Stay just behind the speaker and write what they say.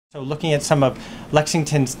So looking at some of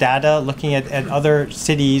Lexington's data, looking at other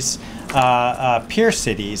cities, peer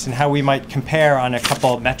cities, and how we might compare on a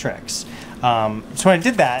couple of metrics. So when I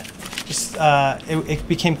did that, it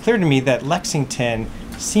became clear to me that Lexington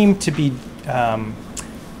seemed to be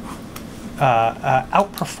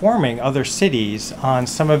outperforming other cities on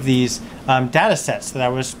some of these data sets that I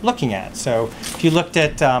was looking at. So if you looked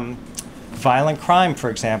at violent crime, for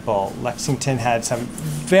example, Lexington had some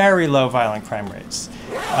very low violent crime rates.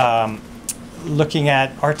 Looking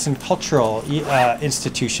at arts and cultural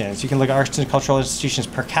institutions, you can look at arts and cultural institutions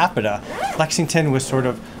per capita. Lexington was sort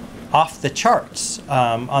of off the charts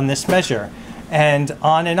on this measure, and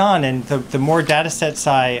on. And the more data sets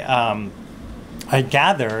I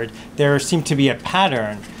gathered, there seemed to be a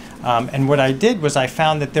pattern. And what I did was I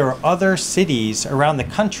found that there were other cities around the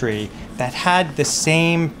country that had the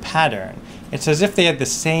same pattern. It's as if they had the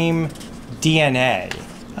same DNA.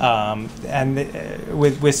 And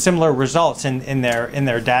with similar results in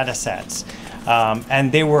their data sets,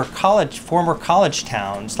 and they were former college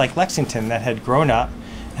towns like Lexington that had grown up,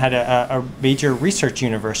 had a major research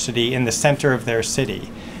university in the center of their city.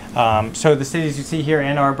 So the cities you see here: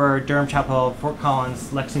 Ann Arbor, Durham, Chapel, Fort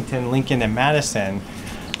Collins, Lexington, Lincoln, and Madison.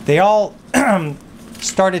 They all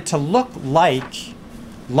started to look like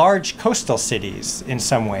large coastal cities in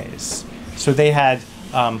some ways. So they had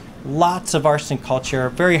lots of arts and culture,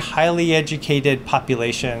 very highly educated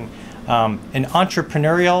population, an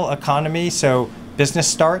entrepreneurial economy, so business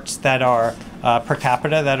starts that are per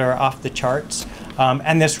capita that are off the charts,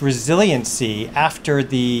 and this resiliency after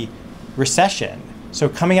the recession. So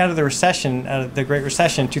coming out of the recession, the Great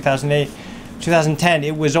Recession, 2008, 2010,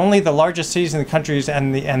 it was only the largest cities in the countries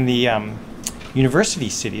and the university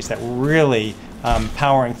cities that were really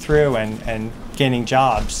powering through and gaining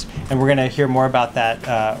jobs, and we're going to hear more about that,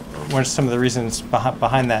 what are some of the reasons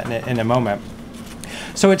behind that in a moment.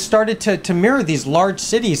 So it started to mirror these large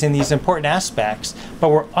cities in these important aspects, but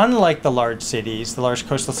we're unlike the large cities, the large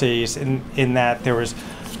coastal cities, in that there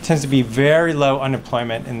tends to be very low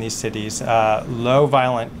unemployment in these cities, low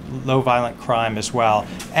violent crime as well,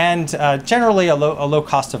 and generally a low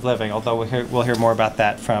cost of living, although we'll hear more about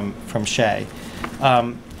that from Shea.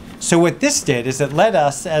 So what this did is it led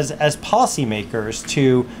us as policymakers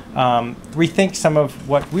to rethink some of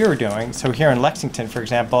what we were doing. So here in Lexington, for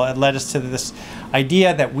example, it led us to this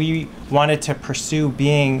idea that we wanted to pursue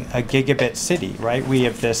being a gigabit city, right? We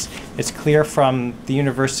have this, it's clear from the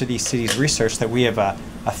university cities research that we have a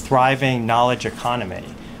thriving knowledge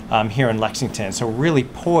economy here in Lexington. So really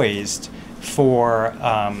poised for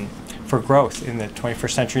growth in the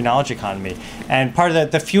 21st century knowledge economy. And part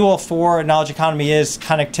of the fuel for knowledge economy is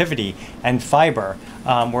connectivity and fiber,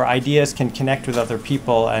 where ideas can connect with other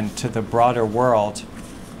people and to the broader world.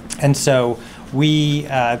 And so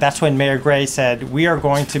that's when Mayor Gray said, we are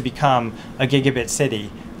going to become a gigabit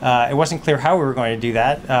city. It wasn't clear how we were going to do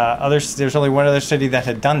that. There's only one other city that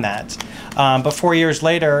had done that. But 4 years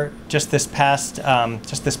later, just this past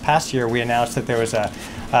year, we announced that there was a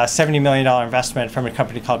 $70 million investment from a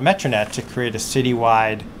company called Metronet to create a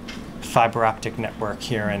citywide fiber optic network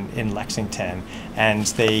here in Lexington. And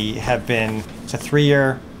they have been, it's a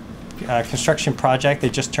 3-year construction project. They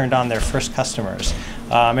just turned on their first customers.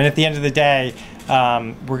 And at the end of the day,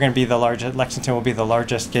 we're going to be Lexington will be the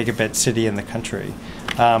largest gigabit city in the country.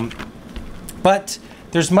 But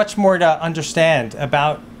there's much more to understand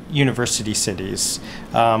about university cities.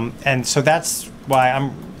 And so that's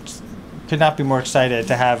why could not be more excited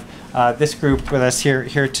to have this group with us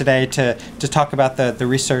here today to talk about the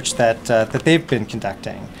research that they've been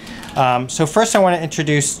conducting. So first I want to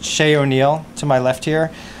introduce Shea O'Neill to my left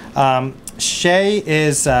here. Shea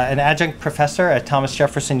is an adjunct professor at Thomas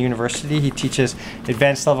Jefferson University. He teaches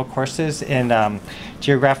advanced level courses in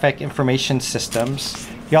geographic information systems.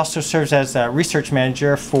 He also serves as a research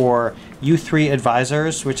manager for U3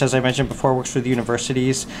 Advisors, which, as I mentioned before, works with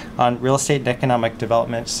universities on real estate and economic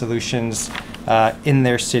development solutions in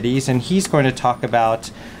their cities. And he's going to talk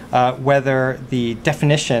about whether the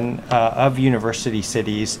definition of university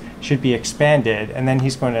cities should be expanded, and then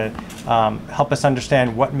he's going to help us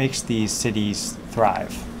understand what makes these cities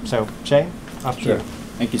thrive. So, Shea, off to you.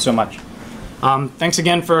 Thank you so much. Thanks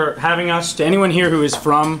again for having us. To anyone here who is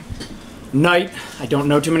from Knight, I don't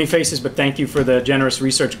know too many faces, but thank you for the generous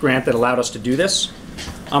research grant that allowed us to do this.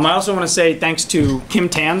 I also want to say thanks to Kim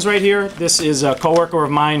Tans right here. This is a coworker of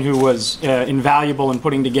mine who was invaluable in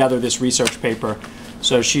putting together this research paper.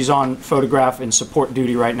 So she's on photograph and support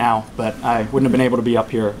duty right now, but I wouldn't have been able to be up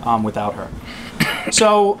here without her.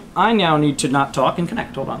 So I now need to not talk and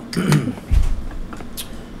connect. Hold on.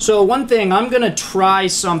 So one thing, I'm going to try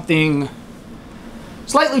something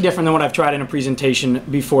slightly different than what I've tried in a presentation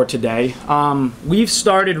before today. We've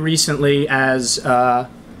started recently as a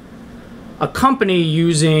company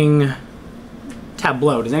using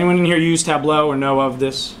Tableau. Does anyone in here use Tableau or know of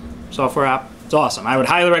this software app? It's awesome. I would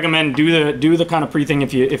highly recommend do the kind of pre-thing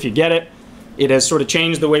if you get it. It has sort of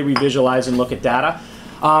changed the way we visualize and look at data.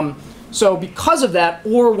 So because of that,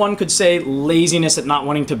 or one could say laziness at not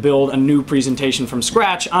wanting to build a new presentation from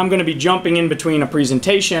scratch, I'm going to be jumping in between a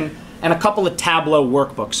presentation and a couple of Tableau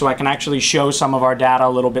workbooks so I can actually show some of our data a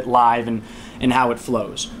little bit live and how it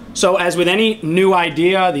flows. So as with any new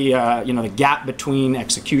idea, the gap between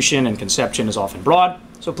execution and conception is often broad,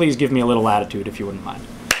 so please give me a little latitude if you wouldn't mind.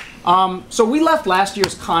 So we left last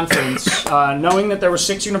year's conference knowing that there were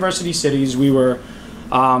 6 university cities. We were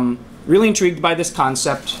really intrigued by this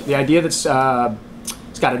concept, the idea that Scott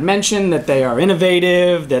had mentioned, that they are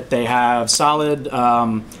innovative, that they have solid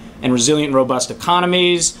and resilient, robust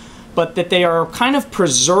economies, but that they are kind of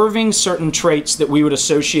preserving certain traits that we would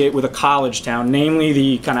associate with a college town, namely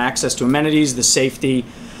the kind of access to amenities, the safety,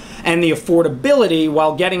 and the affordability,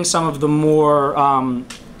 while getting some of the more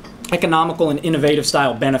economical and innovative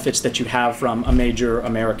style benefits that you have from a major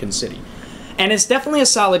American city. And it's definitely a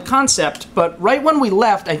solid concept, but right when we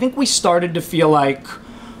left, I think we started to feel like,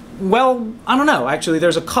 well, I don't know, actually,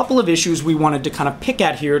 there's a couple of issues we wanted to kind of pick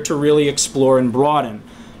at here to really explore and broaden.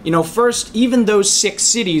 You know, first, even those 6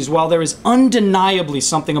 cities, while there is undeniably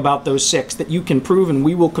something about those 6 that you can prove and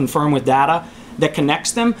we will confirm with data that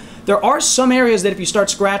connects them, there are some areas that if you start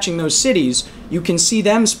scratching those cities, you can see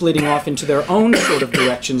them splitting off into their own sort of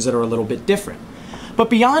directions that are a little bit different. But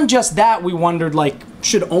beyond just that, we wondered, like,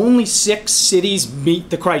 should only 6 cities meet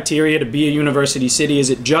the criteria to be a university city? Is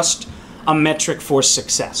it just a metric for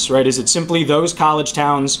success, right? Is it simply those college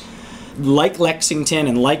towns like Lexington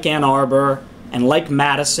and like Ann Arbor and like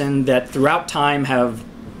Madison that throughout time have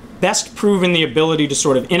best proven the ability to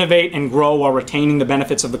sort of innovate and grow while retaining the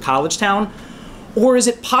benefits of the college town? Or is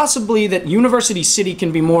it possibly that University City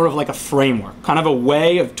can be more of like a framework, kind of a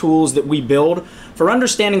way of tools that we build for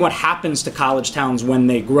understanding what happens to college towns when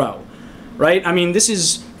they grow, right? I mean, this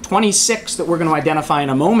is 26 that we're going to identify in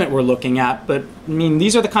a moment we're looking at, but I mean,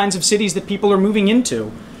 these are the kinds of cities that people are moving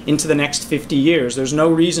into the next 50 years. There's no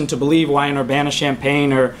reason to believe why an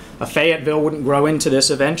Urbana-Champaign or a Fayetteville wouldn't grow into this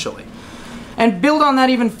eventually. And build on that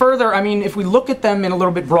even further, I mean, if we look at them in a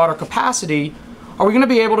little bit broader capacity, are we going to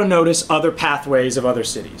be able to notice other pathways of other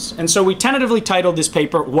cities? And so we tentatively titled this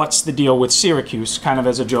paper, What's the Deal with Syracuse? Kind of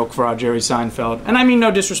as a joke for our Jerry Seinfeld. And I mean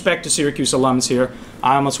no disrespect to Syracuse alums here.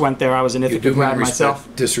 I almost went there. I was an Ithaca grad myself.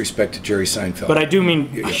 Disrespect to Jerry Seinfeld. But I do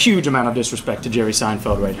mean a huge amount of disrespect to Jerry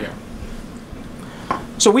Seinfeld right here.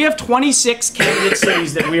 So we have 26 candidate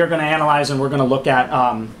cities that we are going to analyze and we're going to look at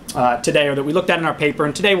today, or that we looked at in our paper.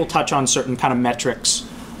 And today we'll touch on certain kind of metrics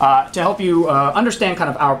to help you understand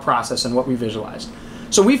kind of our process and what we visualized.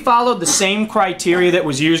 So we followed the same criteria that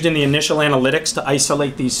was used in the initial analytics to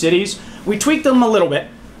isolate these cities. We tweaked them a little bit.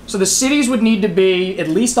 So the cities would need to be at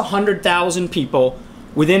least 100,000 people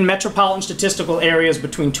within metropolitan statistical areas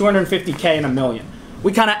between 250K and 1 million.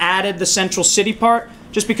 We kind of added the central city part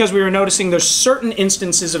just because we were noticing there's certain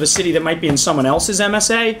instances of a city that might be in someone else's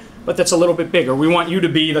MSA, but that's a little bit bigger. We want you to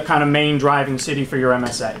be the kind of main driving city for your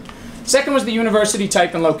MSA. Second was the university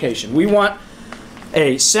type and location. We want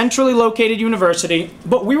a centrally located university,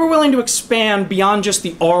 but we were willing to expand beyond just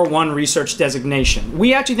the R1 research designation.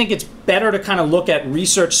 We actually think it's better to kind of look at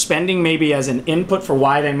research spending maybe as an input for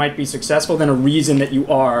why they might be successful than a reason that you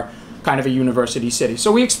are kind of a university city.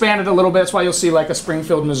 So we expanded a little bit. That's why you'll see like a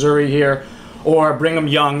Springfield, Missouri here, or Brigham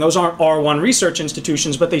Young. Those aren't R1 research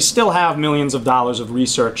institutions, but they still have millions of dollars of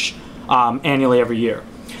research annually every year.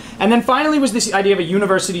 And then finally was this idea of a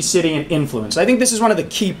university city and influence. I think this is one of the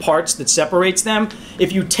key parts that separates them.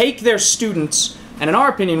 If you take their students, and in our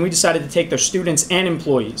opinion, we decided to take their students and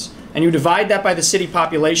employees, and you divide that by the city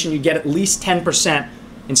population, you get at least 10%.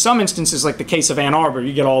 In some instances, like the case of Ann Arbor,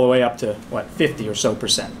 you get all the way up to, what, 50 or so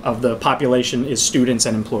percent of the population is students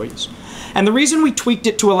and employees. And the reason we tweaked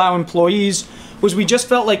it to allow employees was we just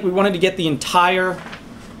felt like we wanted to get the entire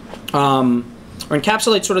or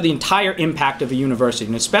encapsulate sort of the entire impact of a university,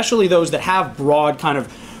 and especially those that have broad kind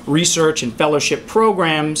of research and fellowship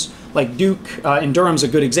programs, like Duke in Durham is a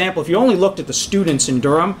good example. If you only looked at the students in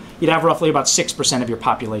Durham, you'd have roughly about 6% of your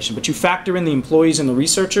population. But you factor in the employees and the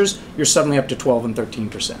researchers, you're suddenly up to 12 and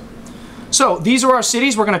 13%. So these are our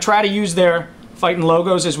cities. We're going to try to use their fighting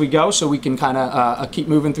logos as we go so we can kind of keep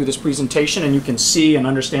moving through this presentation and you can see and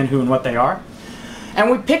understand who and what they are. And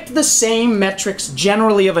we picked the same metrics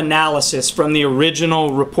generally of analysis from the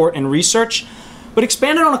original report and research, but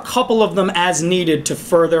expanded on a couple of them as needed to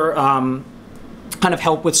further kind of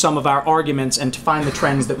help with some of our arguments and to find the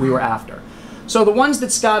trends that we were after. So the ones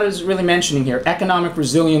that Scott is really mentioning here, economic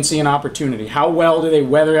resiliency and opportunity. How well do they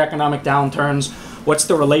weather economic downturns? What's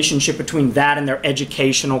the relationship between that and their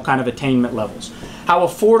educational kind of attainment levels? How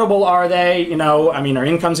affordable are they? You know, I mean, are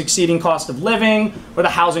incomes exceeding cost of living? What do the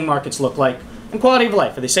housing markets look like? And quality of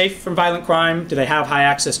life. Are they safe from violent crime? Do they have high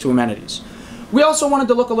access to amenities? We also wanted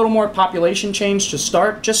to look a little more at population change to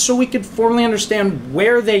start, just so we could formally understand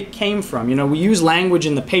where they came from. You know, we use language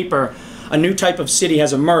in the paper, a new type of city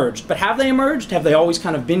has emerged. But have they emerged? Have they always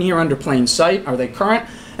kind of been here under plain sight? Are they current?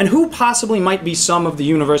 And who possibly might be some of the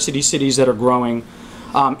university cities that are growing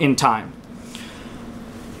in time?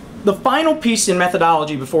 The final piece in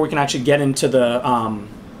methodology before we can actually get into the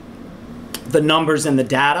numbers and the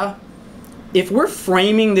data, if we're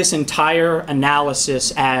framing this entire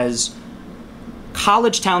analysis as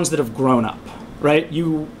college towns that have grown up, right?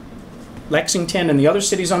 Lexington and the other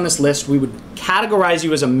cities on this list, we would categorize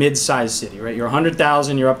you as a mid-sized city, right? You're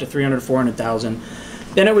 100,000, you're up to 300, 400,000.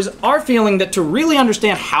 Then it was our feeling that to really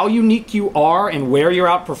understand how unique you are and where you're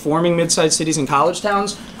outperforming mid-sized cities and college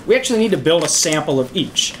towns, we actually need to build a sample of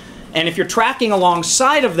each. And if you're tracking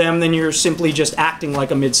alongside of them, then you're simply just acting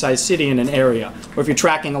like a mid-sized city in an area, or if you're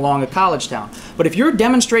tracking along a college town. But if you're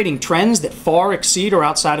demonstrating trends that far exceed or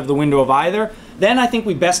outside of the window of either, then I think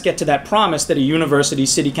we best get to that promise that a university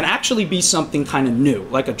city can actually be something kind of new,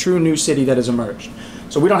 like a true new city that has emerged.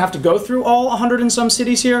 So we don't have to go through all 100 and some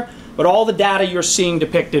cities here, but all the data you're seeing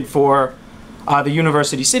depicted for the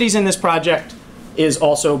university cities in this project is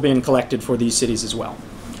also being collected for these cities as well.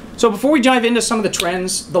 So before we dive into some of the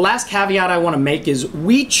trends, the last caveat I want to make is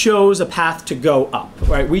we chose a path to go up,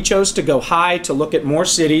 right? We chose to go high, to look at more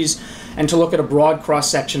cities, and to look at a broad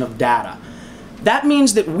cross-section of data. That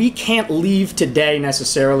means that we can't leave today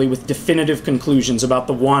necessarily with definitive conclusions about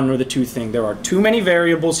the one or the two thing. There are too many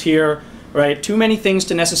variables here, right? Too many things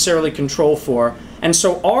to necessarily control for. And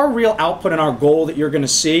so our real output and our goal that you're going to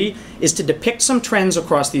see is to depict some trends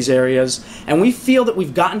across these areas. And we feel that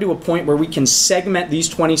we've gotten to a point where we can segment these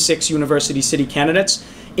 26 university city candidates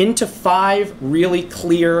into 5 really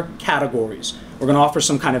clear categories. We're going to offer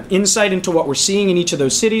some kind of insight into what we're seeing in each of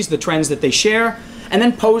those cities, the trends that they share, and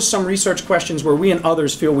then pose some research questions where we and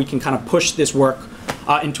others feel we can kind of push this work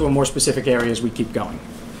into a more specific area as we keep going.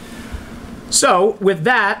 So with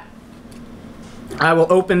that, I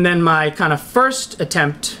will open then my kind of first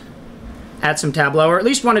attempt at some Tableau, or at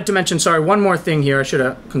least wanted to mention, sorry, one more thing here. I should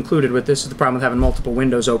have concluded with this. This is the problem with having multiple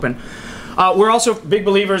windows open. We're also big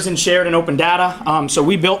believers in shared and open data. So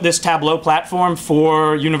we built this Tableau platform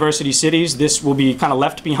for university cities. This will be kind of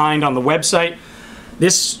left behind on the website.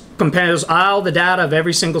 This compares all the data of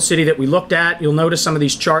every single city that we looked at. You'll notice some of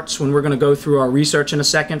these charts when we're going to go through our research in a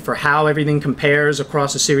second for how everything compares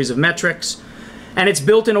across a series of metrics. And it's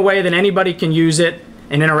built in a way that anybody can use it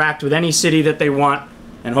and interact with any city that they want,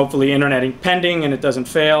 and hopefully internet pending and it doesn't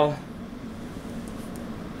fail.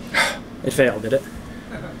 It failed, did it?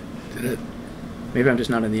 Did it? Maybe I'm just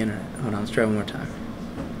not in the internet. Hold on, let's try one more time.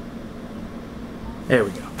 There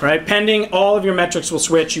we go. Right, pending, all of your metrics will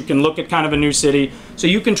switch. You can look at kind of a new city. So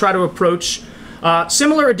you can try to approach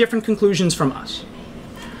similar or different conclusions from us.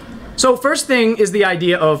 So first thing is the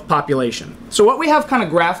idea of population. So what we have kind of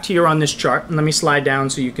graphed here on this chart, and let me slide down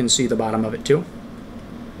so you can see the bottom of it too.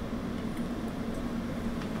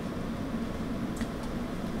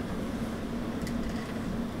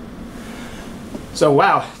 So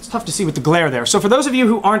wow, it's tough to see with the glare there. So for those of you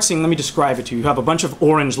who aren't seeing, let me describe it to you. You have a bunch of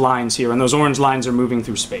orange lines here, and those orange lines are moving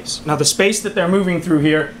through space. Now the space that they're moving through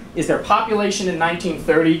here is their population in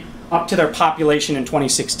 1930 up to their population in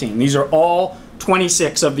 2016. These are all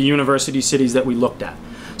 26 of the university cities that we looked at.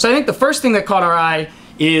 So I think the first thing that caught our eye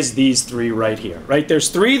is these 3 right here, right? There's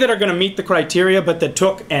 3 that are going to meet the criteria, but that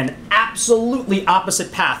took an absolutely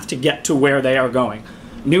opposite path to get to where they are going.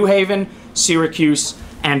 New Haven, Syracuse,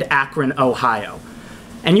 and Akron, Ohio.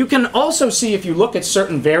 And you can also see, if you look at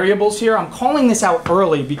certain variables here, I'm calling this out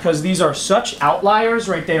early because these are such outliers,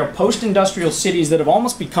 right? They are post-industrial cities that have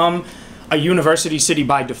almost become a university city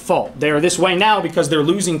by default. They are this way now because they're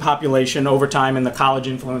losing population over time and the college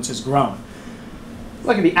influence has grown.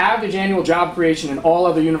 Look at the average annual job creation in all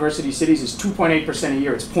other university cities is 2.8% a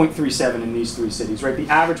year. It's 0.37 in these 3 cities, right? The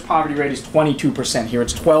average poverty rate is 22% here.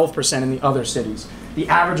 It's 12% in the other cities. The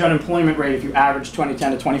average unemployment rate, if you average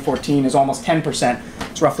 2010 to 2014, is almost 10%.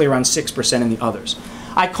 It's roughly around 6% in the others.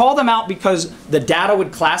 I call them out because the data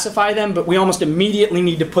would classify them, but we almost immediately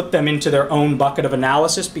need to put them into their own bucket of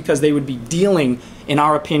analysis because they would be dealing, in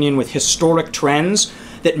our opinion, with historic trends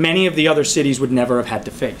that many of the other cities would never have had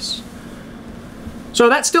to face. So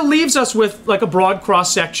that still leaves us with like a broad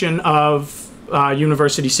cross-section of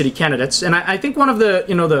university city candidates. And I think one of the,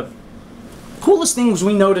 the coolest things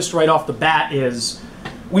we noticed right off the bat is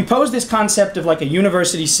we posed this concept of like a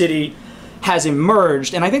university city has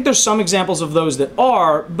emerged, and I think there's some examples of those that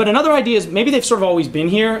are, but another idea is maybe they've sort of always been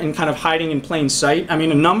here and kind of hiding in plain sight. I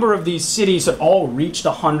mean, a number of these cities have all reached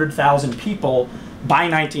 100,000 people by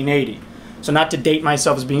 1980. So not to date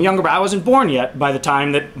myself as being younger, but I wasn't born yet by the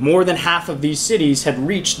time that more than half of these cities had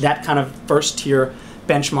reached that kind of first tier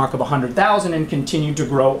benchmark of 100,000 and continued to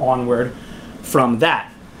grow onward from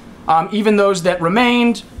that. Even those that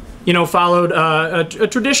remained, followed a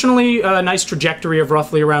traditionally nice trajectory of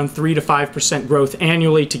roughly around 3 to 5% growth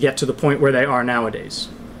annually to get to the point where they are nowadays.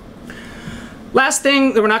 Last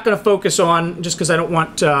thing that we're not going to focus on, just because I don't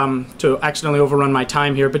want to accidentally overrun my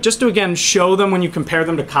time here, but just to again show them when you compare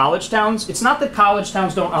them to college towns. It's not that college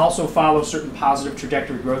towns don't also follow certain positive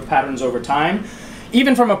trajectory growth patterns over time.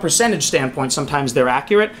 Even from a percentage standpoint, sometimes they're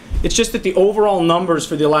accurate. It's just that the overall numbers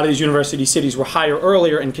for a lot of these university cities were higher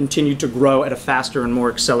earlier and continued to grow at a faster and more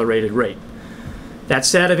accelerated rate. That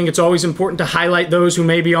said, I think it's always important to highlight those who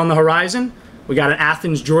may be on the horizon. We got an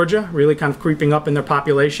Athens, Georgia, really kind of creeping up in their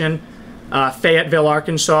population. Fayetteville,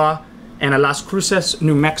 Arkansas, and Las Cruces,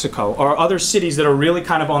 New Mexico are other cities that are really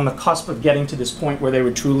kind of on the cusp of getting to this point where they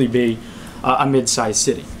would truly be a mid-sized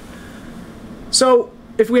city. So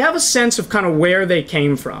if we have a sense of kind of where they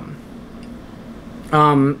came from,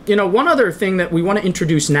 one other thing that we want to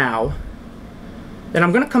introduce now that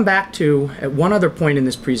I'm going to come back to at one other point in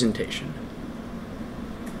this presentation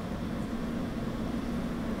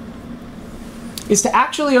is to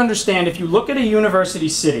actually understand, if you look at a university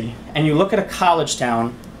city and you look at a college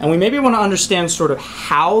town, and we maybe want to understand sort of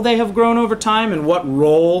how they have grown over time and what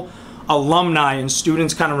role alumni and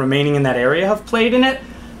students kind of remaining in that area have played in it.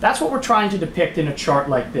 That's what we're trying to depict in a chart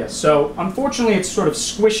like this. So unfortunately, it's sort of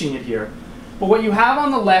squishing it here. But what you have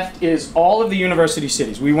on the left is all of the university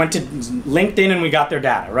cities. We went to LinkedIn and we got their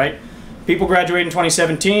data, right? People graduated in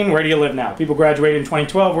 2017, where do you live now? People graduated in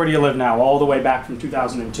 2012, where do you live now? All the way back from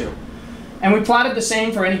 2002. And we plotted the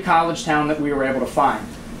same for any college town that we were able to find.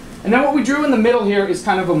 And then what we drew in the middle here is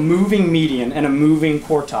kind of a moving median and a moving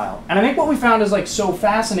quartile. And I think what we found is like so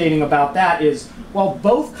fascinating about that is, while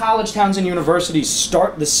both college towns and universities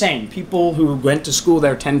start the same, people who went to school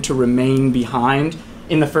there tend to remain behind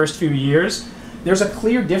in the first few years, there's a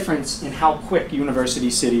clear difference in how quick university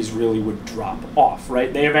cities really would drop off,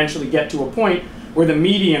 right? They eventually get to a point where the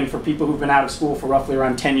median for people who've been out of school for roughly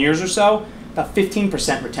around 10 years or so, about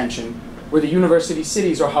 15% retention, where the university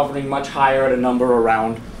cities are hovering much higher at a number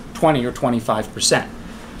around 20 or 25%.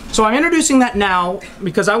 So I'm introducing that now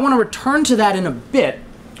because I want to return to that in a bit,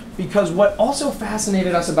 because what also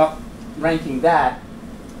fascinated us about ranking that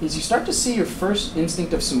is you start to see your first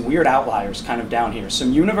instinct of some weird outliers kind of down here.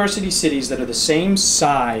 Some university cities that are the same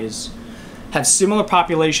size, have similar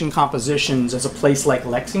population compositions as a place like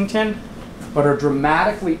Lexington, but are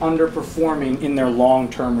dramatically underperforming in their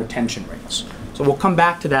long-term retention rates. So we'll come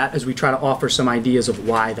back to that as we try to offer some ideas of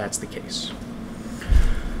why that's the case.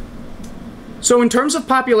 So in terms of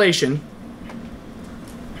population,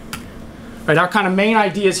 right, our kind of main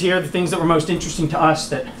ideas here, the things that were most interesting to us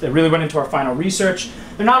that really went into our final research,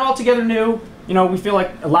 they're not altogether new. We feel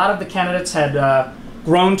like a lot of the candidates had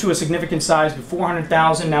grown to a significant size before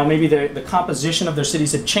 100,000. Now maybe the composition of their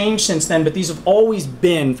cities had changed since then, but these have always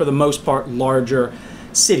been, for the most part, larger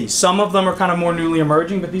cities. Some of them are kind of more newly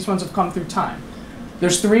emerging, but these ones have come through time.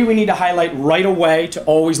 There's three we need to highlight right away to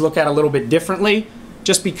always look at a little bit differently,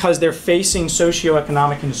 just because they're facing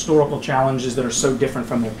socioeconomic and historical challenges that are so different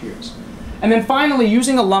from their peers. And then finally,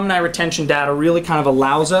 using alumni retention data really kind of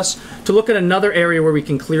allows us to look at another area where we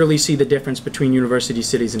can clearly see the difference between university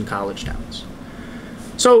cities and college towns.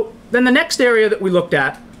 So then the next area that we looked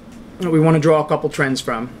at, that we want to draw a couple trends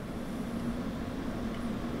from,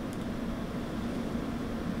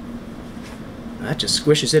 that just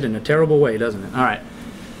squishes it in a terrible way, doesn't it? All right.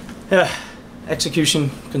 Execution,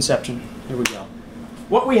 conception. Here we go.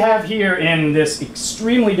 What we have here in this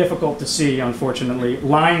extremely difficult to see, unfortunately,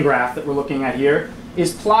 line graph that we're looking at here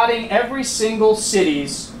is plotting every single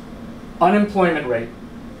city's unemployment rate.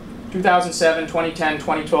 2007, 2010,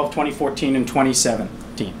 2012, 2014, and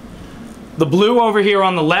 2017. The blue over here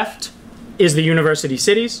on the left is the university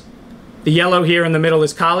cities. The yellow here in the middle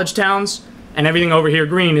is college towns. And everything over here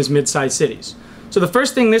green is mid-sized cities. So the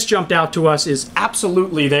first thing this jumped out to us is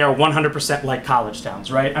absolutely they are 100% like college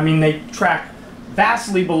towns, right? I mean, they track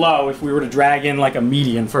vastly below, if we were to drag in like a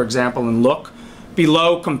median, for example, and look,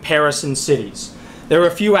 below comparison cities. There are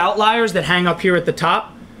a few outliers that hang up here at the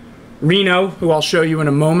top. Reno, who I'll show you in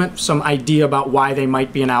a moment, some idea about why they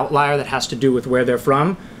might be an outlier that has to do with where they're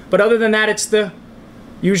from. But other than that, it's the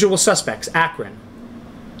Usual suspects, Akron,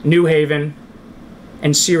 New Haven,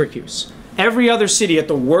 and Syracuse. Every other city at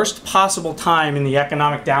the worst possible time in the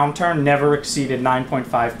economic downturn never exceeded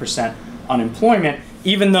 9.5% unemployment,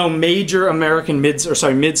 even though major American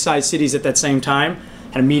mid-sized cities at that same time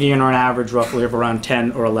had a median or an average roughly of around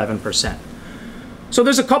 10 or 11%. So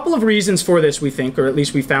there's a couple of reasons for this, we think, or at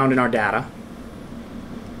least we found in our data.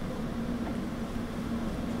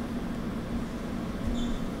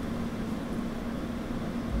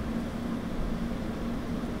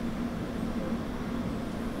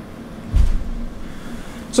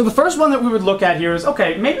 So the first one that we would look at here is,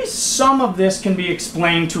 okay, maybe some of this can be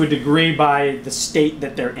explained to a degree by the state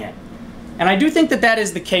that they're in. And I do think that that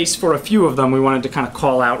is the case for a few of them we wanted to kind of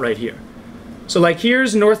call out right here. So like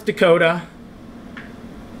here's North Dakota.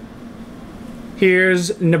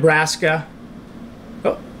 Here's Nebraska.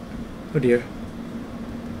 Oh dear.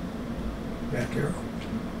 Back arrow.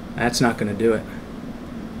 That's not going to do it.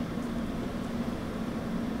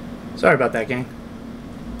 Sorry about that, gang.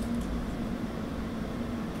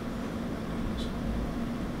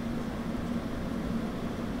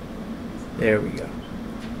 There we go.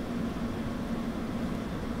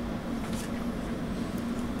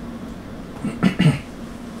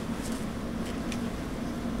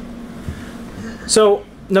 So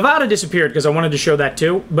Nevada disappeared because I wanted to show that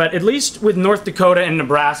too, but at least with North Dakota and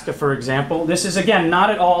Nebraska, for example, this is again not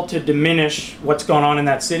at all to diminish what's going on in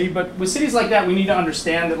that city, but with cities like that we need to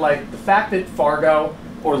understand that like the fact that Fargo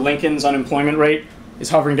or Lincoln's unemployment rate is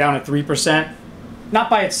hovering down at 3%, not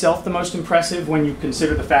by itself the most impressive when you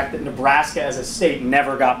consider the fact that Nebraska as a state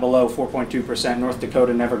never got below 4.2%, North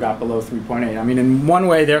Dakota never got below 3.8. I mean, in one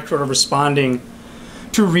way, they're sort of responding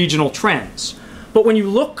to regional trends. But when you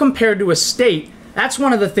look compared to a state, that's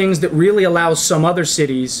one of the things that really allows some other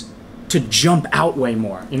cities to jump out way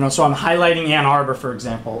more. You know, so I'm highlighting Ann Arbor, for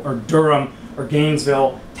example, or Durham, or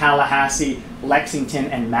Gainesville, Tallahassee, Lexington,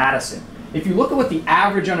 and Madison. If you look at what the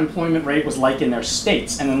average unemployment rate was like in their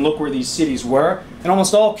states, and then look where these cities were, in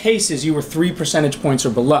almost all cases you were 3 percentage points or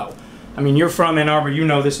below. I mean, you're from Ann Arbor, you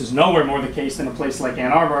know this is nowhere more the case than a place like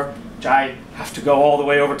Ann Arbor, which I have to go all the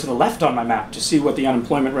way over to the left on my map to see what the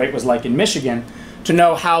unemployment rate was like in Michigan, to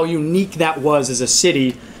know how unique that was as a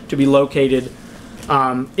city to be located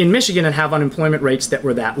in Michigan and have unemployment rates that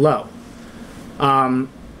were that low. I'm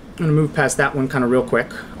going to move past that one kind of real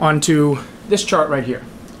quick onto this chart right here.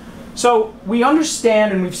 So we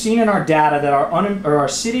understand and we've seen in our data that our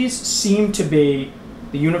cities seem to be,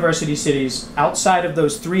 the university cities outside of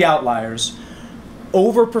those 3 outliers,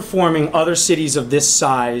 overperforming other cities of this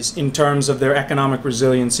size in terms of their economic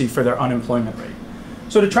resiliency for their unemployment rate.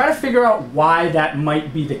 So to try to figure out why that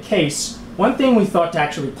might be the case, one thing we thought to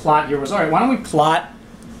actually plot here was, all right, why don't we plot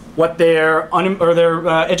what their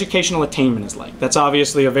educational attainment is like. That's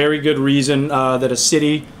obviously a very good reason that a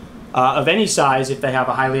city of any size, if they have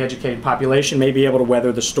a highly educated population, may be able to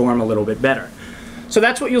weather the storm a little bit better. So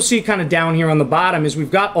that's what you'll see kind of down here on the bottom is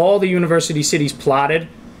we've got all the university cities plotted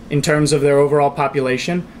in terms of their overall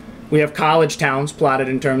population. We have college towns plotted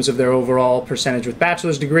in terms of their overall percentage with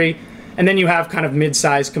bachelor's degree, and then you have kind of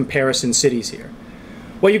mid-sized comparison cities here.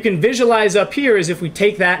 What you can visualize up here is if we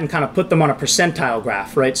take that and kind of put them on a percentile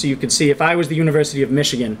graph, right? So you could see if I was the University of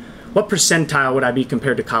Michigan, what percentile would I be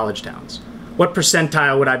compared to college towns? What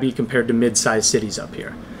percentile would I be compared to mid-sized cities up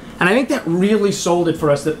here? And I think that really sold it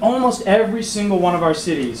for us that almost every single one of our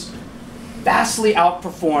cities vastly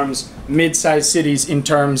outperforms mid-sized cities in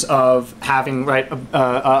terms of having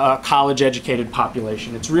a college-educated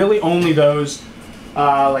population. It's really only those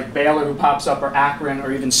like Baylor who pops up, or Akron,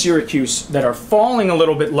 or even Syracuse that are falling a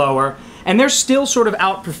little bit lower, and they're still sort of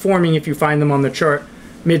outperforming, if you find them on the chart,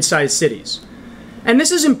 mid-sized cities. And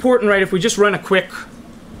this is important, right? If we just run a quick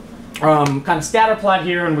kind of scatter plot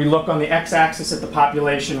here, and we look on the x-axis at the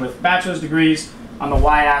population with bachelor's degrees, on the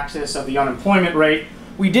y-axis of the unemployment rate,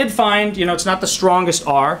 we did find, you know, it's not the strongest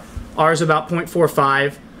R. R is about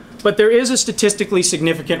 0.45, but there is a statistically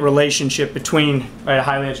significant relationship between a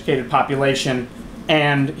highly educated population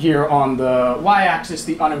and here on the y-axis,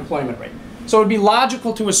 the unemployment rate. So it would be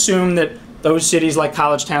logical to assume that those cities like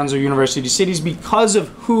college towns or university cities, because of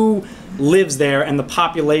who lives there and the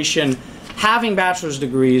population having bachelor's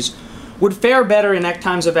degrees, would fare better in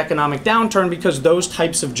times of economic downturn because those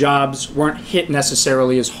types of jobs weren't hit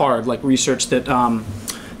necessarily as hard, like research that,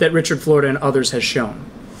 that Richard Florida and others has shown.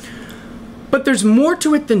 But there's more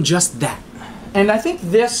to it than just that. And I think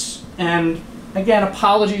this, and again,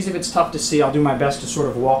 apologies if it's tough to see, I'll do my best to sort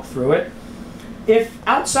of walk through it. If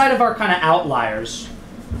outside of our kind of outliers,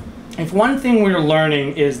 if one thing we're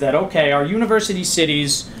learning is that, okay, our university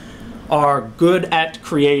cities are good at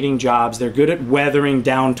creating jobs, they're good at weathering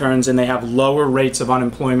downturns, and they have lower rates of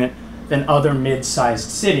unemployment than other mid-sized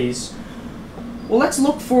cities. Well, let's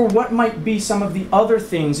look for what might be some of the other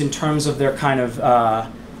things in terms of their kind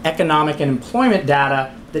of economic and employment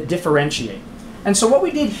data that differentiate. And so what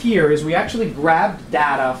we did here is we actually grabbed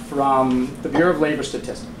data from the Bureau of Labor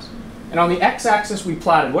Statistics. And on the x-axis we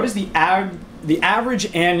plotted what is the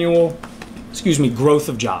average annual, growth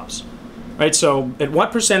of jobs. Right? So at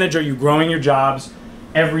what percentage are you growing your jobs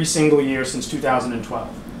every single year since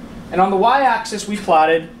 2012? And on the y-axis we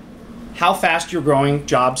plotted how fast you're growing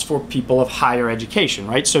jobs for people of higher education,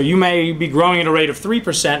 right? So you may be growing at a rate of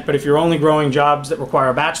 3%, but if you're only growing jobs that require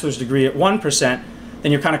a bachelor's degree at 1%,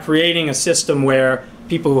 then you're kind of creating a system where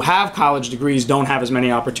people who have college degrees don't have as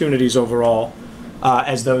many opportunities overall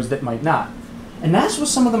as those that might not. And that's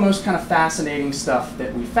was some of the most kind of fascinating stuff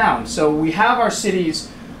that we found. So we have our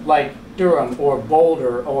cities like Durham or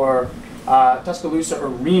Boulder or Tuscaloosa or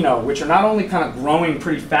Reno, which are not only kind of growing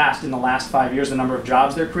pretty fast in the last 5 years, the number of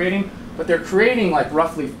jobs they're creating, but they're creating like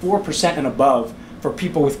roughly 4% and above for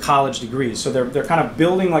people with college degrees. So they're kind of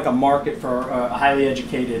building like a market for highly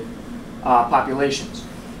educated populations.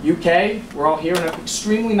 UK, we're all here in an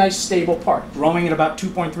extremely nice stable part, growing at about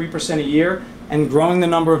 2.3% a year and growing the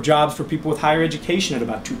number of jobs for people with higher education at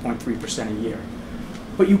about 2.3% a year.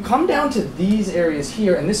 But you come down to these areas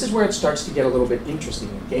here, and this is where it starts to get a little bit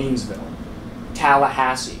interesting. Gainesville,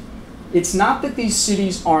 Tallahassee. It's not that these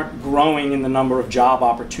cities aren't growing in the number of job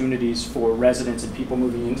opportunities for residents and people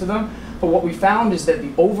moving into them, but what we found is that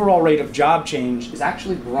the overall rate of job change is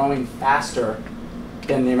actually growing faster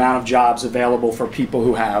than the amount of jobs available for people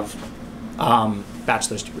who have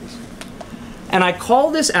bachelor's degrees. And I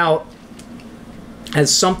call this out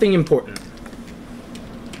as something important.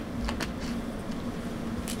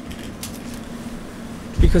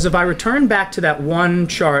 Because if I return back to that one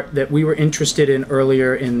chart that we were interested in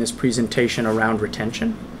earlier in this presentation around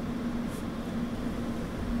retention,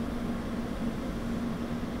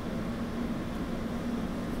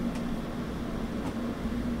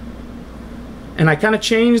 and I kind of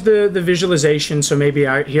changed the visualization, so maybe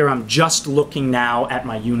here I'm just looking now at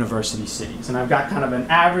my university cities, and I've got kind of an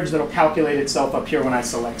average that'll calculate itself up here when I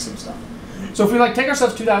select some stuff. So if we like take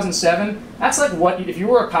ourselves 2007, that's like what, if you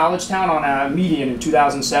were a college town on a median in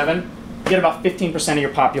 2007, you get about 15% of your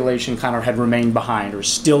population kind of had remained behind or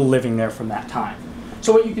still living there from that time.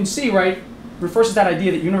 So what you can see, right, refers to that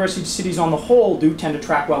idea that university cities on the whole do tend to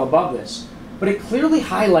track well above this. But it clearly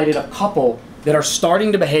highlighted a couple that are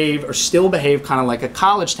starting to behave or still behave kind of like a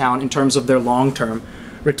college town in terms of their long-term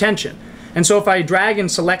retention. And so if I drag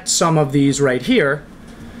and select some of these right here,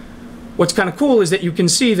 what's kind of cool is that you can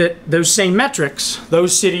see that those same metrics,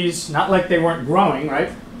 those cities, not like they weren't growing,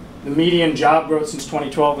 right? The median job growth since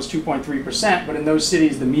 2012 was 2.3%, but in those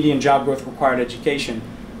cities, the median job growth required education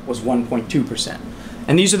was 1.2%.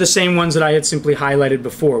 And these are the same ones that I had simply highlighted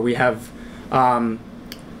before. We have,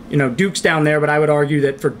 Duke's down there, but I would argue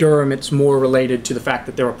that for Durham, it's more related to the fact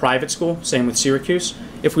that they're a private school. Same with Syracuse.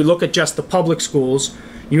 If we look at just the public schools,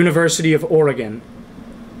 University of Oregon,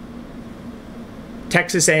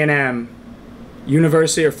 Texas A&M,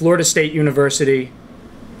 University or Florida State University,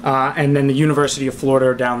 and then the University of Florida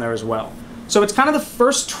are down there as well. So it's kind of the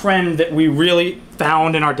first trend that we really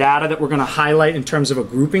found in our data that we're going to highlight in terms of a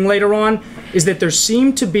grouping later on, is that there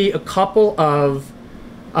seem to be a couple of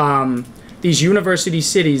these university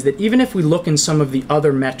cities that, even if we look in some of the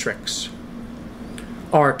other metrics,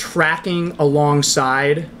 are tracking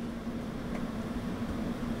alongside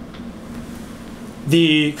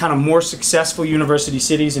the kind of more successful university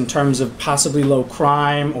cities in terms of possibly low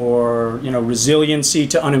crime or resiliency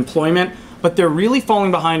to unemployment, but they're really falling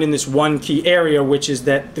behind in this one key area, which is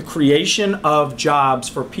that the creation of jobs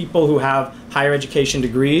for people who have higher education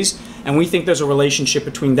degrees, and we think there's a relationship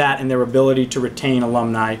between that and their ability to retain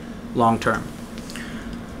alumni long term.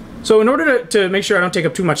 So in order to make sure I don't take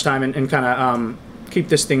up too much time and kind of keep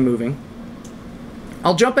this thing moving,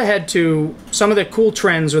 I'll jump ahead to some of the cool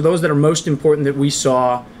trends, or those that are most important that we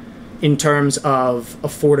saw in terms of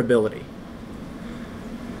affordability.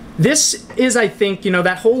 This is, I think,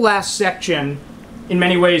 that whole last section in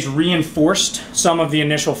many ways reinforced some of the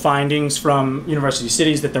initial findings from university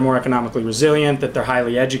cities, that they're more economically resilient, that they're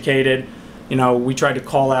highly educated. We tried to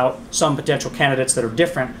call out some potential candidates that are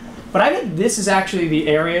different. But I think this is actually the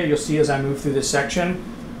area you'll see as I move through this section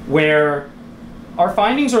where our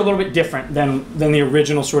findings are a little bit different than the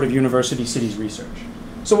original sort of university cities research.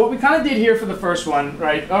 So what we kind of did here for the first one,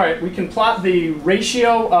 right, all right, we can plot the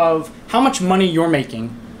ratio of how much money you're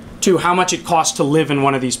making to how much it costs to live in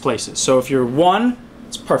one of these places. So if you're one,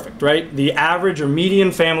 it's perfect, right? The average or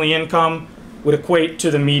median family income would equate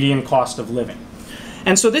to the median cost of living.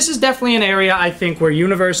 And so this is definitely an area, I think, where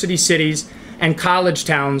university cities and college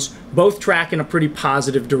towns both track in a pretty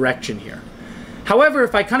positive direction here. However,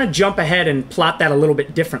 if I kind of jump ahead and plot that a little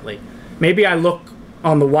bit differently, maybe I look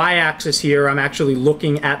on the y-axis here, I'm actually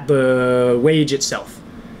looking at the wage itself.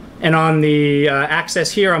 And on the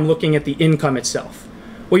axis here, I'm looking at the income itself.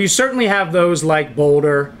 Well, you certainly have those like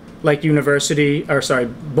Boulder, like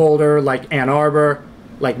Boulder, like Ann Arbor,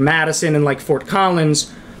 like Madison, and like Fort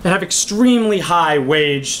Collins, that have extremely high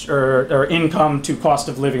wage or income to cost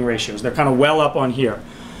of living ratios. They're kind of well up on here.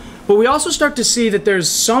 But we also start to see that there's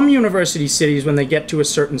some university cities when they get to a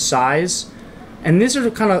certain size, and these are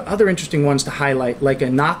the kind of other interesting ones to highlight, like a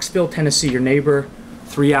Knoxville, Tennessee, your neighbor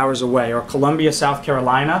 3 hours away, or Columbia, South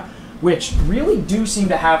Carolina, which really do seem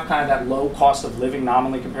to have kind of that low cost of living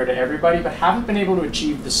nominally compared to everybody, but haven't been able to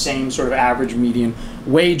achieve the same sort of average median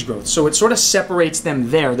wage growth. So it sort of separates them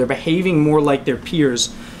there. They're behaving more like their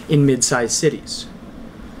peers in mid-sized cities.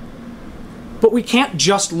 But we can't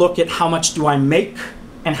just look at how much do I make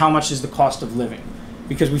and how much is the cost of living,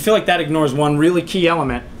 because we feel like that ignores one really key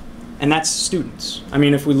element, and that's students. I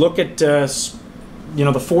mean, if we look at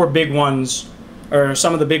the four big ones, or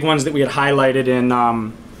some of the big ones that we had highlighted in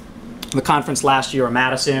the conference last year, or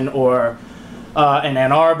Madison, or in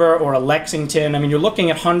Ann Arbor, or Lexington, I mean, you're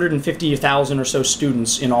looking at 150,000 or so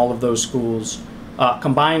students in all of those schools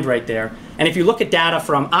combined right there. And if you look at data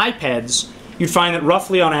from iPeds, you'd find that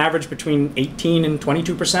roughly on average between 18 and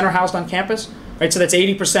 22% are housed on campus, right? So that's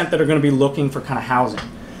 80% that are going to be looking for kind of housing.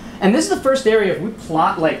 And this is the first area, if we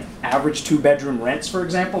plot like average 2-bedroom rents, for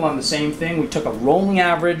example, on the same thing, we took a rolling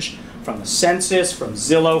average from the census, from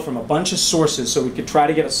Zillow, from a bunch of sources, so we could try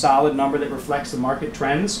to get a solid number that reflects the market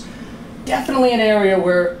trends. Definitely an area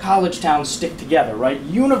where college towns stick together, right?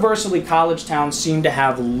 Universally, college towns seem to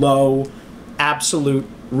have low absolute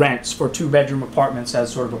rents for 2-bedroom apartments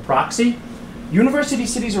as sort of a proxy. University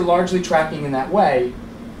cities are largely tracking in that way,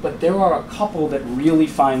 but there are a couple that really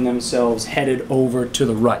find themselves headed over to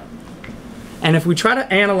the right. And if we try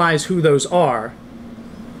to analyze who those are,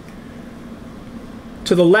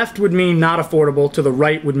 to the left would mean not affordable, to the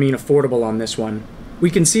right would mean affordable on this one. We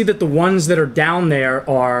can see that the ones that are down there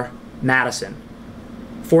are Madison,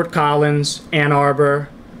 Fort Collins, Ann Arbor,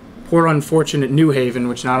 poor unfortunate New Haven,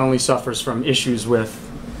 which not only suffers from issues with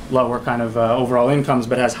lower kind of overall incomes,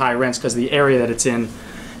 but has high rents because of the area that it's in,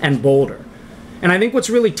 and Boulder. And I think what's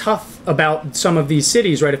really tough about some of these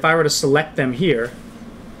cities, right, if I were to select them here,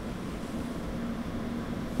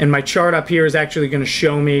 and my chart up here is actually going to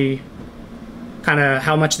show me kind of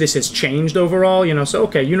how much this has changed overall, so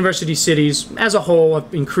okay, university cities as a whole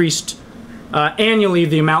have increased annually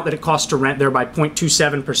the amount that it costs to rent there by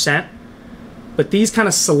 0.27%. But these kind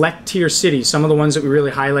of select tier cities, some of the ones that we really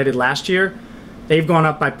highlighted last year, they've gone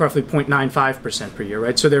up by roughly 0.95% per year,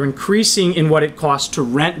 right? So they're increasing in what it costs to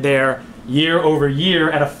rent there year over year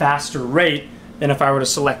at a faster rate than if I were to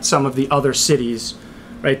select some of the other cities,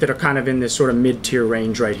 right, that are kind of in this sort of mid-tier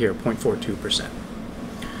range right here, 0.42%.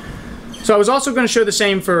 So I was also going to show the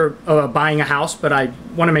same for buying a house, but I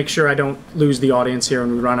want to make sure I don't lose the audience here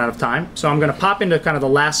and we run out of time. So I'm going to pop into kind of the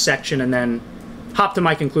last section and then hop to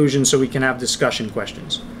my conclusion so we can have discussion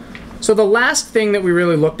questions. So the last thing that we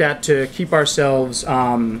really looked at to keep ourselves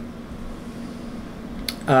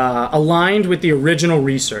aligned with the original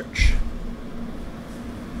research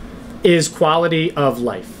is quality of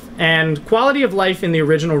life. And quality of life in the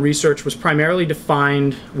original research was primarily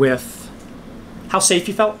defined with how safe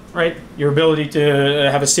you felt, right? Your ability to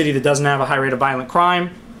have a city that doesn't have a high rate of violent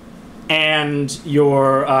crime, and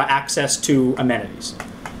your access to amenities.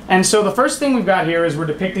 And so the first thing we've got here is we're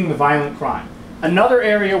depicting the violent crime. Another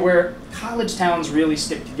area where college towns really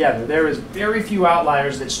stick together. There is very few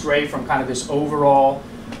outliers that stray from kind of this overall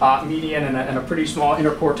median and a pretty small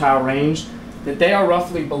interquartile range, that they are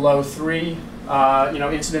roughly below 3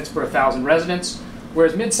 incidents per 1,000 residents,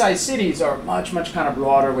 whereas mid-sized cities are much, much kind of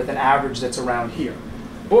broader with an average that's around here.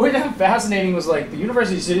 What we found fascinating was like the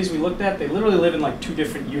university cities we looked at, they literally live in like 2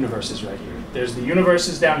 different universes right here. There's the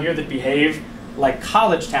universes down here that behave like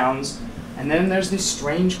college towns, and then there's this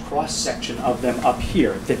strange cross-section of them up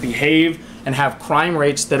here that behave and have crime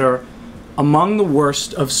rates that are among the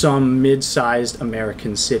worst of some mid-sized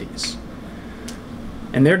American cities.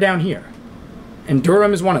 And they're down here. And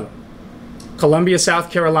Durham is one of them. Columbia,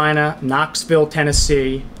 South Carolina, Knoxville,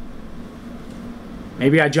 Tennessee.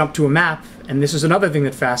 Maybe I jump to a map, and this is another thing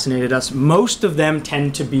that fascinated us. Most of them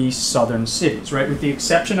tend to be southern cities, right? With the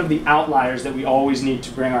exception of the outliers that we always need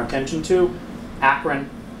to bring our attention to, Akron,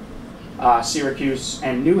 Syracuse,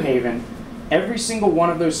 and New Haven. every single one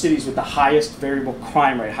of those cities with the highest variable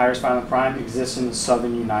crime rate, highest violent crime, exists in the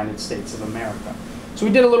southern United States of America. So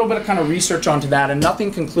we did a little bit of kind of research onto that, and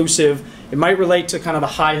nothing conclusive. It might relate to kind of the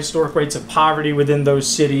high historic rates of poverty within those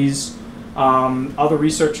cities. Other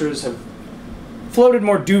researchers have floated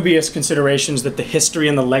more dubious considerations that the history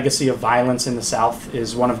and the legacy of violence in the South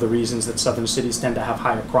is one of the reasons that southern cities tend to have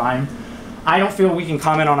higher crime. I don't feel we can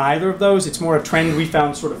comment on either of those. It's more a trend we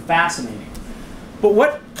found sort of fascinating. But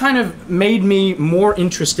what kind of made me more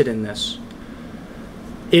interested in this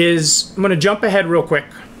is, I'm going to jump ahead real quick.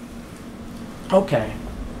 Okay,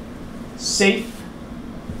 safe,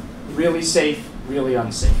 really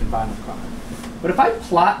unsafe, and violent crime. But if I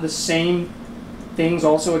plot the same things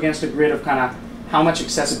also against a grid of kind of how much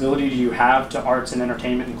accessibility do you have to arts and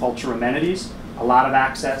entertainment and culture amenities, a lot of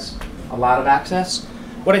access,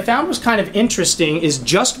 what I found was kind of interesting is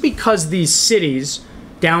just because these cities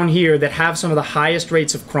down here that have some of the highest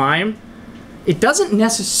rates of crime, it doesn't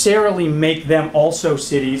necessarily make them also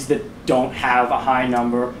cities that don't have a high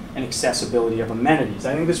number and accessibility of amenities.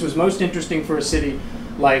 I think this was most interesting for a city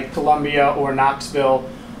like Columbia or Knoxville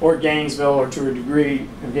or Gainesville, or to a degree,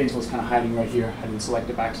 Gainesville's kind of hiding right here, I didn't select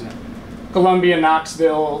it by accident. Columbia,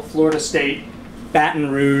 Knoxville, Florida State,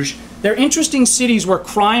 Baton Rouge. They're interesting cities where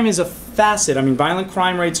crime is a facet. I mean, violent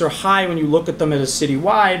crime rates are high when you look at them as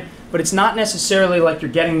citywide, but it's not necessarily like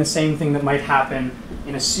you're getting the same thing that might happen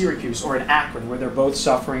in a Syracuse or an Akron, where they're both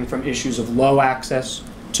suffering from issues of low access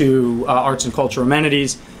to arts and culture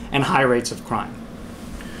amenities and high rates of crime.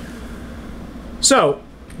 So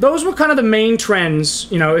those were kind of the main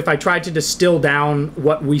trends, you know, if I tried to distill down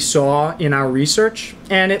what we saw in our research.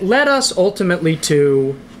 And it led us ultimately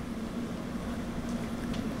to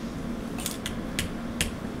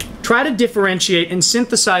try to differentiate and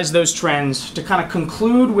synthesize those trends to kind of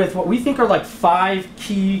conclude with what we think are like 5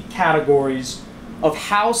 key categories of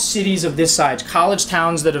how cities of this size, college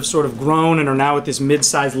towns that have sort of grown and are now at this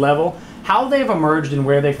mid-sized level, how they've emerged and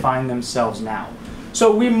where they find themselves now.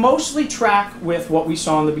 So we mostly track with what we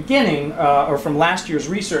saw in the beginning, or from last year's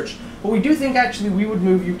research, but we do think actually we would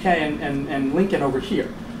move UK and Lincoln over here.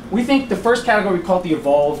 We think the first category we call it the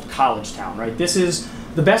evolved college town, right? This is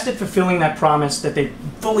the best at fulfilling that promise that they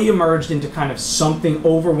fully emerged into kind of something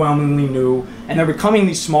overwhelmingly new, and they're becoming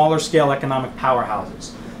these smaller scale economic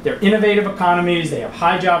powerhouses. They're innovative economies, they have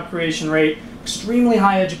high job creation rate, extremely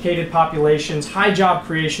high educated populations, high job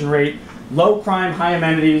creation rate, low crime, high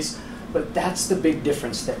amenities, but that's the big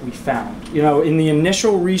difference that we found. You know, in the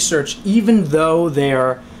initial research, even though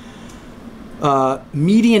their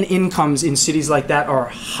median incomes in cities like that are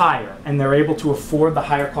higher and they're able to afford the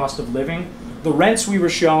higher cost of living, the rents we were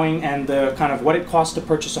showing and the kind of what it costs to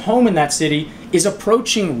purchase a home in that city is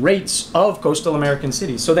approaching rates of coastal American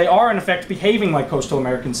cities. So they are in effect behaving like coastal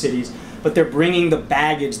American cities, but they're bringing the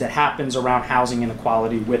baggage that happens around housing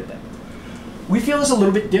inequality with them. We feel there's a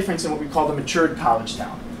little bit difference in what we call the matured college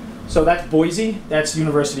town. So that's Boise, that's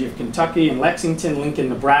University of Kentucky, and Lexington, Lincoln,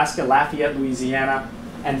 Nebraska, Lafayette, Louisiana,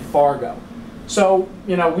 and Fargo. So,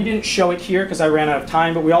 you know, we didn't show it here because I ran out of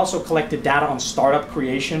time, but we also collected data on startup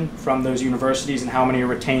creation from those universities and how many are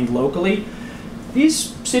retained locally.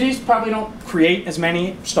 These cities probably don't create as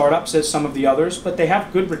many startups as some of the others, but they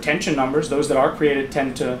have good retention numbers. Those that are created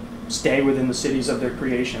tend to stay within the cities of their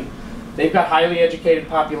creation. They've got highly educated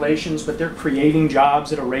populations, but they're creating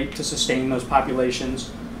jobs at a rate to sustain those populations,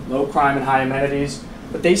 low crime and high amenities,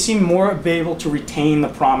 but they seem more able to retain the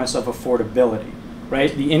promise of affordability.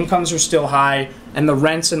 Right? The incomes are still high, and the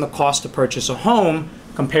rents and the cost to purchase a home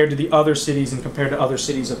compared to the other cities and compared to other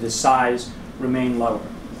cities of this size remain lower.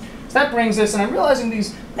 So that brings us, and I'm realizing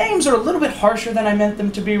these names are a little bit harsher than I meant them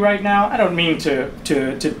to be right now. I don't mean to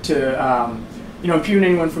impugn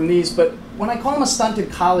anyone from these, but when I call them a stunted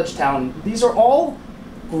college town, these are all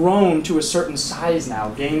grown to a certain size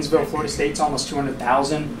now. Gainesville, Florida State's almost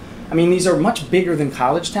 200,000. I mean, these are much bigger than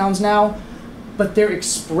college towns now. But they're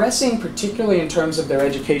expressing, particularly in terms of their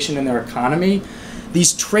education and their economy,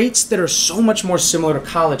 these traits that are so much more similar to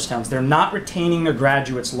college towns. They're not retaining their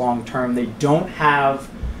graduates long term. They don't have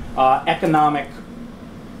economic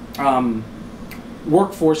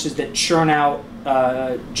workforces that churn out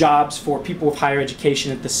jobs for people with higher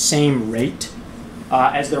education at the same rate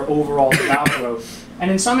as their overall job growth. And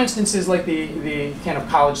in some instances, like the kind of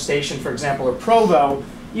College Station, for example, or Provo,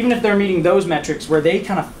 even if they're meeting those metrics where they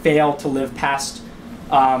kind of fail to live past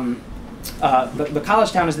the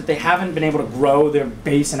college town, is that they haven't been able to grow their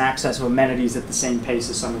base and access of amenities at the same pace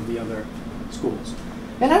as some of the other schools.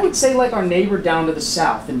 And I would say like our neighbor down to the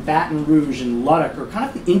south in Baton Rouge and Lubbock are kind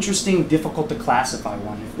of the interesting, difficult to classify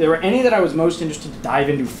one. If there were any that I was most interested to dive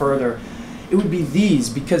into further, it would be these,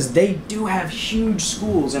 because they do have huge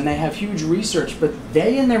schools and they have huge research, but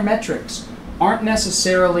they in their metrics aren't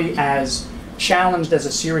necessarily as challenged as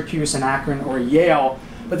a Syracuse, an Akron, or a Yale,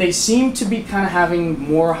 but they seem to be kind of having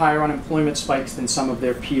more higher unemployment spikes than some of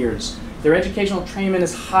their peers. Their educational attainment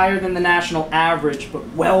is higher than the national average, but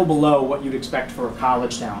well below what you'd expect for a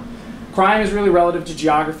college town. Crime is really relative to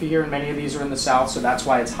geography here, and many of these are in the South, so that's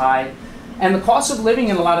why it's high. And the cost of living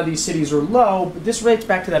in a lot of these cities are low, but this relates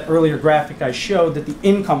back to that earlier graphic I showed that the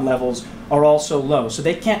income levels are also low. So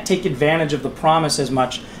they can't take advantage of the promise as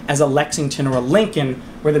much as a Lexington or a Lincoln,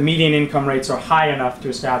 where the median income rates are high enough to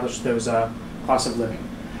establish those costs of living.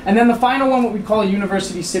 And then the final one, what we call a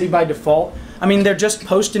university city by default. I mean, they're just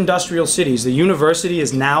post-industrial cities. The university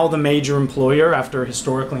is now the major employer after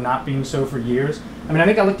historically not being so for years. I mean, I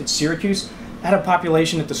think I looked at Syracuse, had a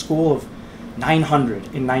population at the school of 900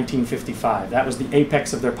 in 1955. That was the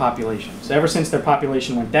apex of their population. So ever since their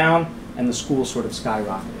population went down, and the school sort of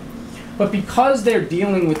skyrocketed. But because they're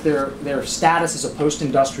dealing with their status as a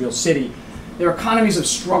post-industrial city, their economies have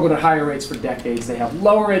struggled at higher rates for decades. They have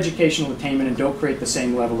lower educational attainment and don't create the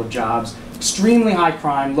same level of jobs, extremely high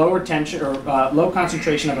crime, low retention or low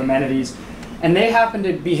concentration of amenities, and they happen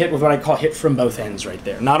to be hit with what I call hit from both ends right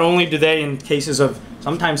there. Not only do they, in cases of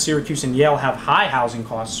sometimes Syracuse and Yale, have high housing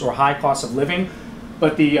costs or high costs of living,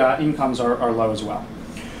 but the incomes are low as well.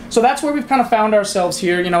 So that's where we've kind of found ourselves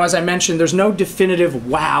here. You know, as I mentioned, there's no definitive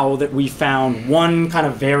wow that we found, one kind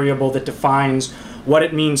of variable that defines what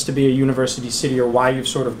it means to be a university city or why you've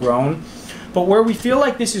sort of grown. But where we feel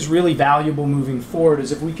like this is really valuable moving forward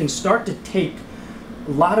is if we can start to take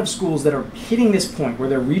a lot of schools that are hitting this point where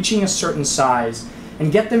they're reaching a certain size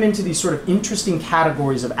and get them into these sort of interesting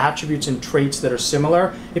categories of attributes and traits that are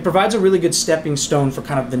similar, it provides a really good stepping stone for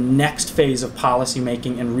kind of the next phase of policy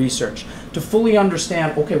making and research to fully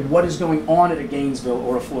understand, okay, what is going on at a Gainesville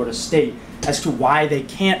or a Florida State as to why they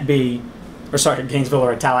can't be, or sorry, Gainesville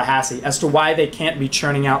or a Tallahassee, as to why they can't be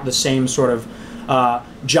churning out the same sort of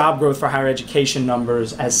job growth for higher education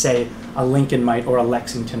numbers as, say, a Lincoln might or a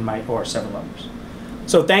Lexington might or several others.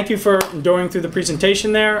 So thank you for enduring through the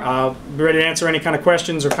presentation there. I'll be ready to answer any kind of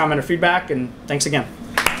questions or comment or feedback, and thanks again.